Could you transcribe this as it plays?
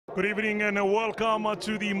Good evening and welcome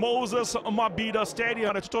to the Moses Mabhida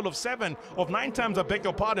Stadium. A total of 7 of 9 times, I beg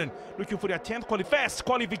your pardon, looking for their 10th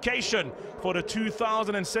qualification for the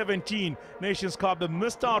 2017 Nations Cup. They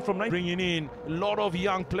missed out from bringing in a lot of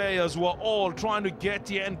young players who are all trying to get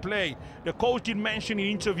the end play. The coach did mention in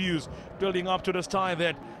interviews building up to this time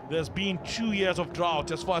that there's been 2 years of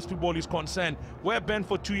drought as far as football is concerned. We're banned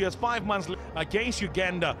for 2 years, 5 months against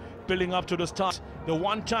Uganda, building up to this time. The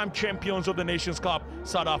one-time champions of the Nations Cup,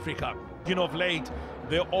 South Africa. Of late,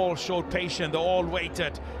 they all showed patience, they all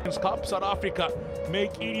waited. Nations Cup, South Africa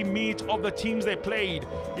make any meat of the teams they played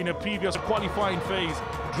in a previous qualifying phase,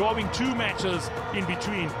 drawing 2 matches in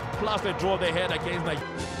between, plus they draw their head against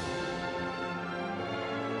Nigeria.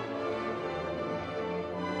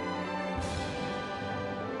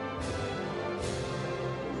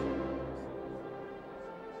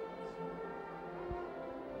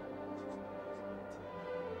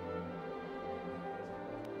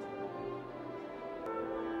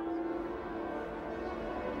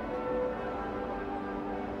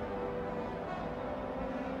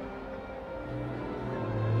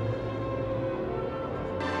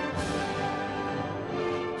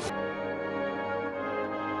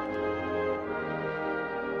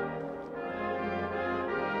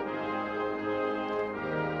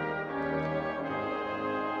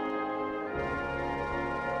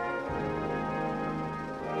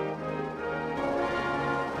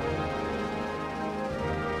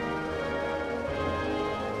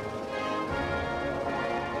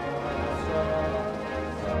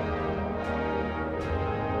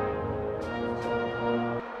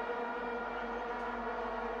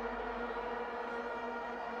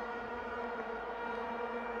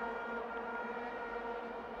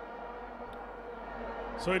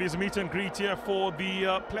 So it is meet and greet here for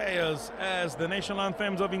the players as the national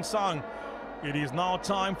anthems are being sung. It is now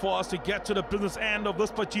time for us to get to the business end of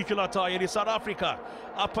this particular tie. It is South Africa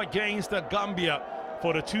up against Gambia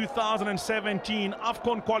for the 2017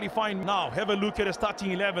 AFCON qualifying. Now, have a look at the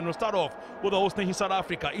starting 11. We'll start off with the host nation South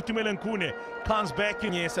Africa. Itumeleng Khune comes back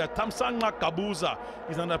in here. Thamsanqa Gabuza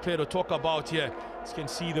is another player to talk about here. As you can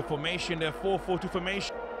see the formation there, 4-4-2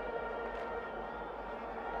 formation.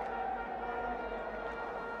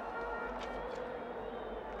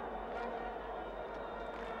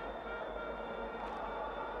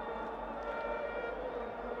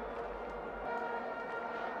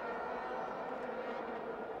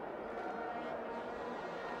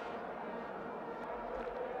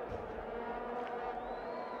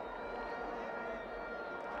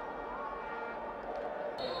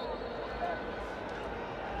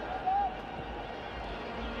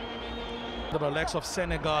 The legs of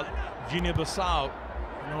Senegal, Guinea-Bissau,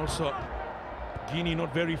 and also Guinea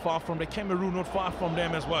not very far from the Cameroon, not far from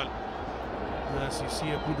them as well. As you see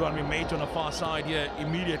a good run we made on the far side here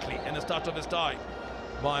immediately in the start of this tie.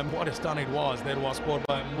 By what a stun it was. That was scored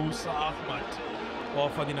by Musa Ahmad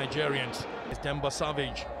for the Nigerians. It's Demba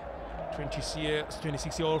Savage,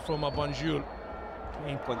 26-year-old from Banjul.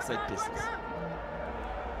 In concert pieces.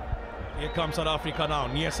 Here comes South Africa now,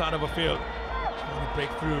 near side of a field. Trying to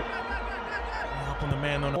break through. Up on the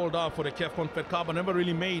man on hold out for the CAF Confed never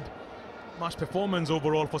really made much performance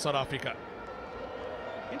overall for South Africa.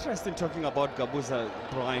 Interesting talking about Gabuza,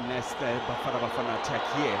 Brian, as the Bafana attack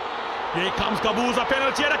here. Here comes Gabuza,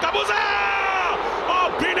 penalty at Gabuza!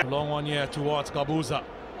 Oh, brilliant! Long one here towards Gabuza.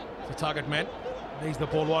 The target man lays the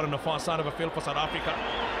ball wide on the far side of the field for South Africa.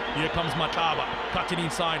 Here comes Mataba, cutting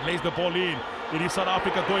inside, lays the ball in. It is South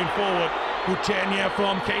Africa going forward. Good turn here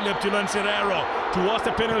from Caleb Serero towards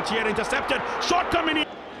the penalty area, intercepted. Shot coming in.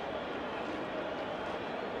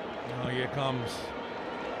 Now here comes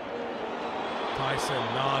Tyson.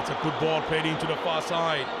 Now it's a good ball played into the far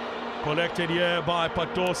side. Collected here by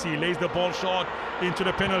Patosi. Lays the ball short into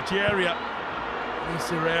the penalty area.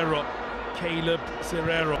 Serero, Caleb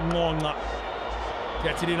Serero. Ngonga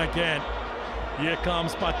gets it in again. Here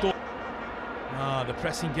comes Patosi. The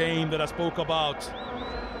pressing game that I spoke about.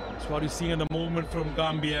 That's what you see in the movement from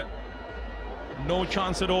Gambia. No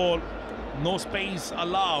chance at all. No space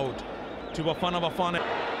allowed to Bafana.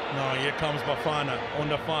 Now here comes Bafana on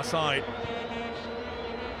the far side.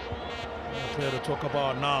 Player to talk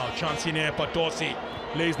about now. Chance in here, Patosi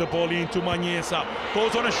lays the ball into Manyesa.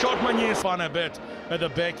 Goes on a shot, Manyesa. Bafana bet at the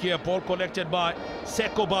back here. Ball collected by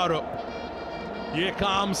Seko Baro. Here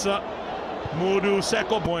comes Mudu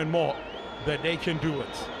Seko. More and more that they can do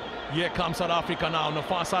it. Here comes South Africa now on the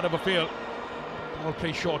far side of the field. Ball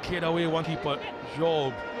play short, cleared away one keeper,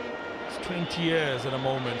 Job. It's 20 years at the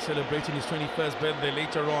moment, celebrating his 21st birthday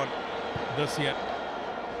later on this year.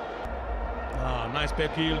 Nice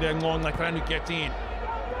back heel there, Ngonga trying to get in.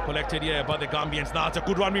 Collected here by the Gambians. Now it's a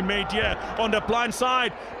good run we made here on the blind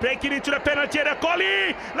side. Breaking into the penalty area.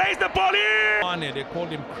 Collie lays the ball in. They called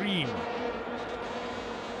him Cream.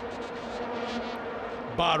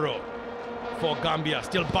 Barrow for Gambia.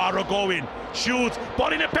 Still Barrow going. Shoots.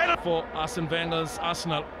 Ball in the penalty for Arsene Wenger's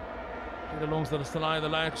Arsenal. It belongs to the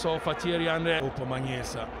likes of Fatiri and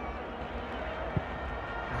Upamanyesa.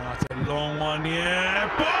 That's a long one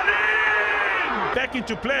here. Ball in! Back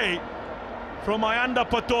into play from Ayanda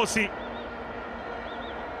Potosi.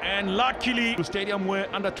 And luckily, the stadium where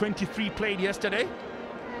under 23 played yesterday.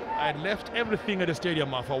 I had left everything at the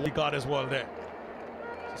stadium for we got as well there.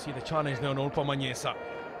 See the challenge now on Upamanyesa.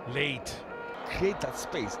 Late. Create that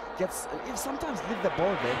space. Sometimes leave the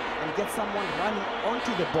ball there and get someone running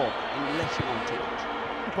onto the ball and let him onto it.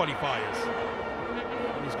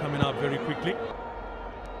 Qualifiers. He's coming up very quickly.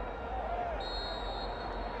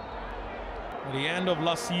 At the end of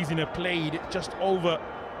last season, he played just over.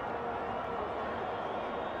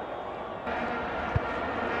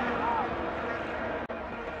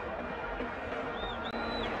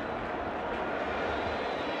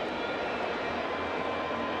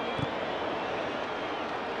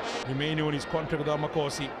 Remaining on his contract with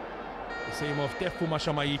Amakosi. The same of Tefu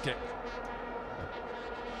Mashamaite.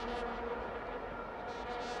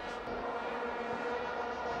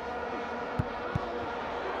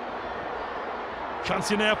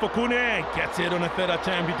 Chance in there for Kune. Gets it on a third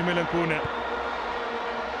attempt into Milan Kune.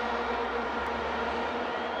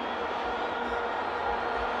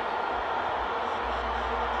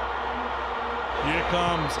 Here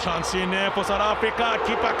comes chance in there for South Africa.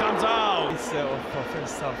 Keeper comes out. It's for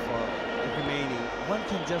first half remaining. One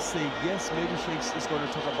can just say yes, maybe Shakes is going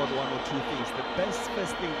to talk about one or two things. The first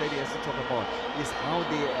thing that he has to talk about is how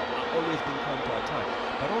they are always being counter-attack.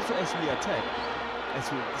 But also as we attack, as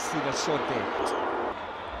we see that shot there.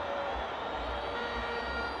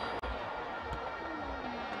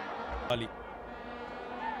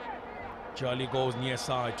 Jolly goes near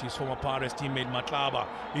side to his former Paris teammate Matlaba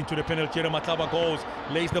into the penalty area. Matlaba goes,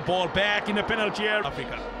 lays the ball back in the penalty area.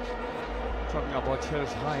 Africa. Talking about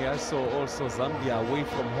Chelsea High, I saw also Zambia away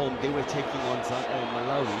from home. They were taking on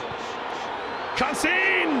Malawi. Chance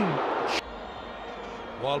in!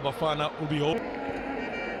 Wal Bafana will be open.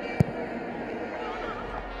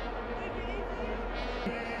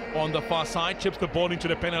 On the far side, chips the ball into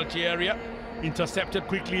the penalty area. Intercepted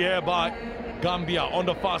quickly here by Gambia on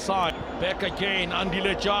the far side. Back again,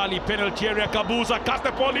 Andile Jali, penalty area, Kabuza, cast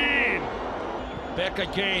the ball in. Back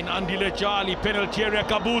again, Andile Jali, penalty area,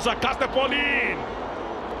 Kabuza, cast the ball in.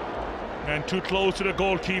 And too close to the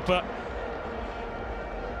goalkeeper.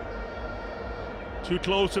 Too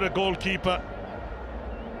close to the goalkeeper.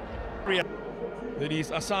 That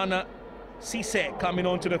is Asana Cisse coming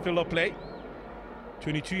onto the field of play.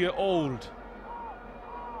 22-year-old.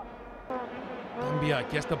 Gambia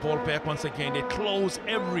gets the ball back once again. They close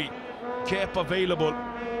every gap available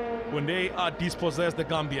when they are dispossessed, the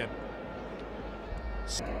Gambian.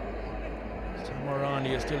 Time around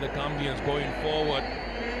here, still the Gambians going forward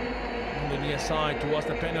on the near side towards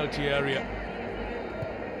the penalty area.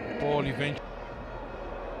 The ball eventually.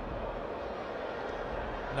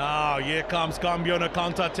 Now here comes Gambia on a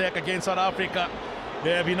counter-attack against South Africa.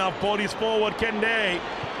 They have enough bodies forward, can they?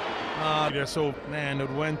 So, man, it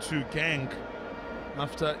went to Genk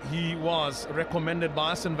after he was recommended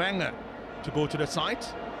by Arsene Wenger to go to the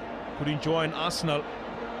site. Couldn't join Arsenal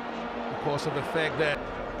because of the fact that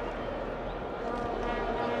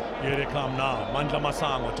here they come now. Mandla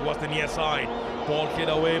Masango towards the near side. Ball hit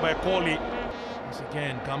away by Collie. Once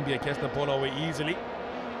again, Gambia gets the ball away easily.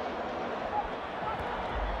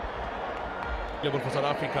 Level for South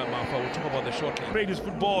Africa, Mafa. We'll talk about the shortly. Played his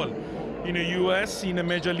football in the US, in the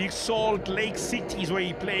Major League. Salt Lake City is where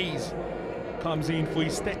he plays. Comes in for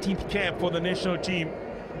his 13th cap for the national team.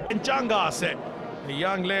 And Jangase, a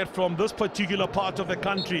young lad from this particular part of the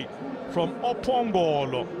country, from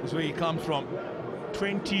Opongolo is where he comes from.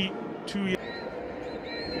 22 years.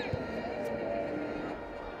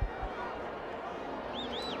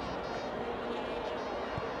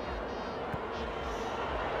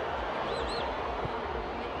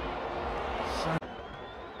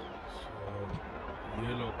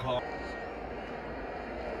 Yellow card.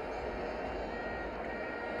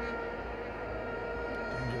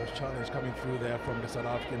 Dangerous challenge coming through there from the South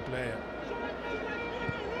African player.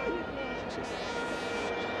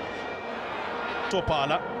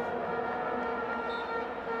 Topala.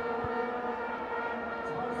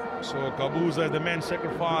 So Kabuza is the man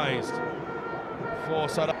sacrificed for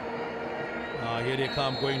South Africa. Here they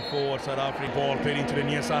come going forward. South African ball played into the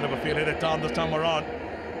near side of the field. Headed down this time around.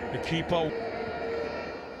 The keeper.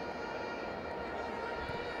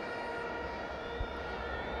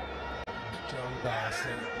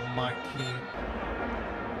 Jangase, Maki.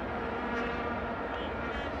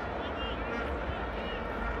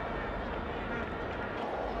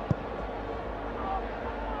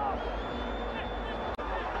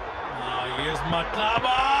 Here's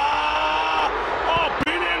Matlaba! Oh,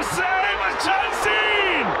 brilliant save! A chance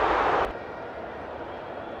in!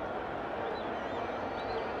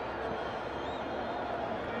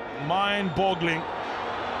 Mind-boggling.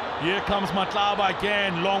 Here comes Matlaba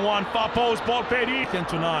again. Long one, far post, ball played in. 10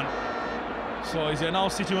 to none. So is now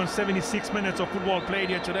sitting on 76 minutes of football played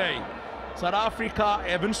here today. South Africa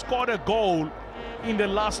haven't scored a goal in the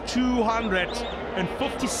last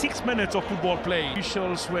 256 minutes of football play.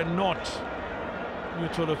 Officials were not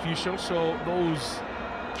neutral officials, so those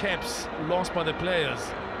caps lost by the players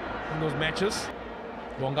in those matches.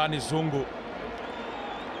 Bongani Zungu,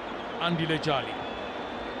 Andile Jali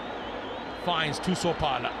finds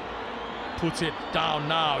Tusopala, puts it down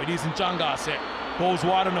now. It is Njangase, goes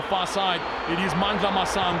wide on the far side. It is Mandla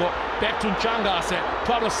Masango, back to Njangase,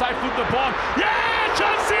 try to side foot the ball. Yeah,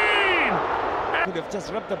 Chelsea! Could have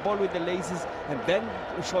just rubbed the ball with the laces and then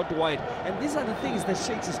shot wide. And these are the things that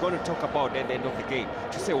Shakes is going to talk about at the end of the game.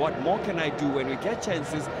 To say, what more can I do when we get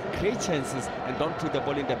chances, create chances, and don't put the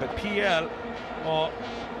ball in the back. PL or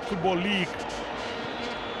Football League.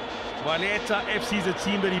 Valletta FC is the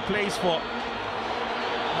team that he plays for.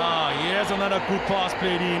 Here's another good pass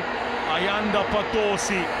played in. Ayanda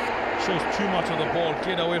Patosi shows too much of the ball,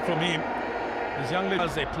 cleared away from him. This young lady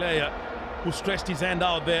is a player who stretched his hand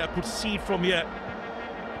out there, could see it from here.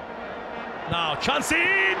 Now, chance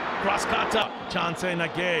in! Cross cutter, chance in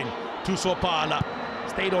again. Tusopala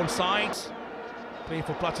stayed on sides, playing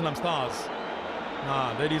for Platinum Stars.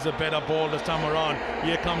 That is a better ball this time around.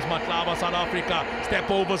 Here comes Matlaba, South Africa. Step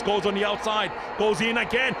overs, goes on the outside, goes in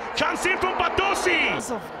again. Chance in from Batosi!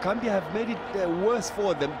 Gambia have made it worse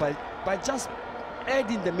for them by just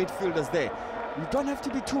adding the midfielders there. You don't have to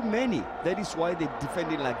be too many. That is why they're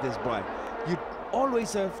defending like this, Brian. You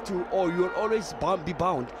always have to, or you'll always be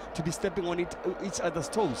bound to be stepping on each other's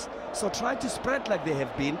toes. So try to spread like they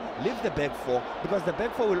have been, leave the back four, because the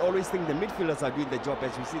back four will always think the midfielders are doing the job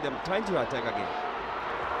as we see them trying to attack again.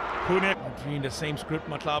 Kune doing the same script,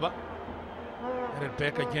 Matlaba. Headed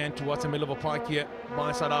back again towards the middle of a park here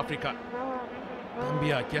by South Africa.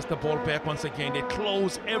 Gambia gets the ball back once again. They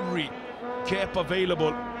close every gap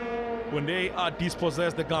available when they are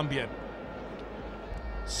dispossessed, the Gambian.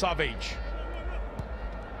 Savage.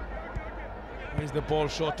 Here's the ball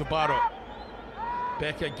short to Barrow.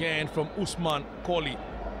 Back again from Usman Koli.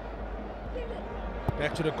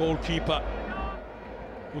 Back to the goalkeeper.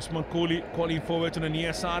 Usman Koli calling forward to the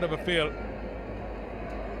near side of the field.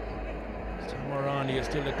 This time around here,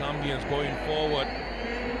 still the Gambians going forward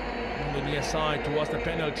on the near side towards the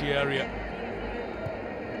penalty area.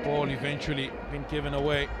 The ball eventually been given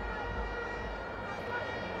away.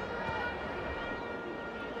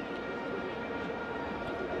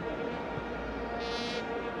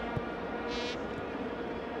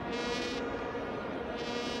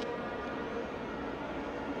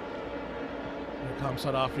 Comes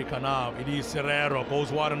South Africa now. It is Serrero,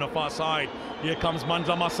 goes wide on the far side. Here comes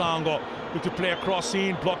Mandla Masango, with to play a cross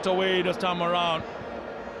in, blocked away this time around.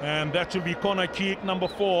 And that should be corner kick number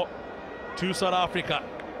 4 to South Africa.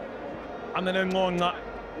 And then Ngonga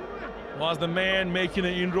was the man making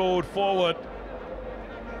an inroad forward.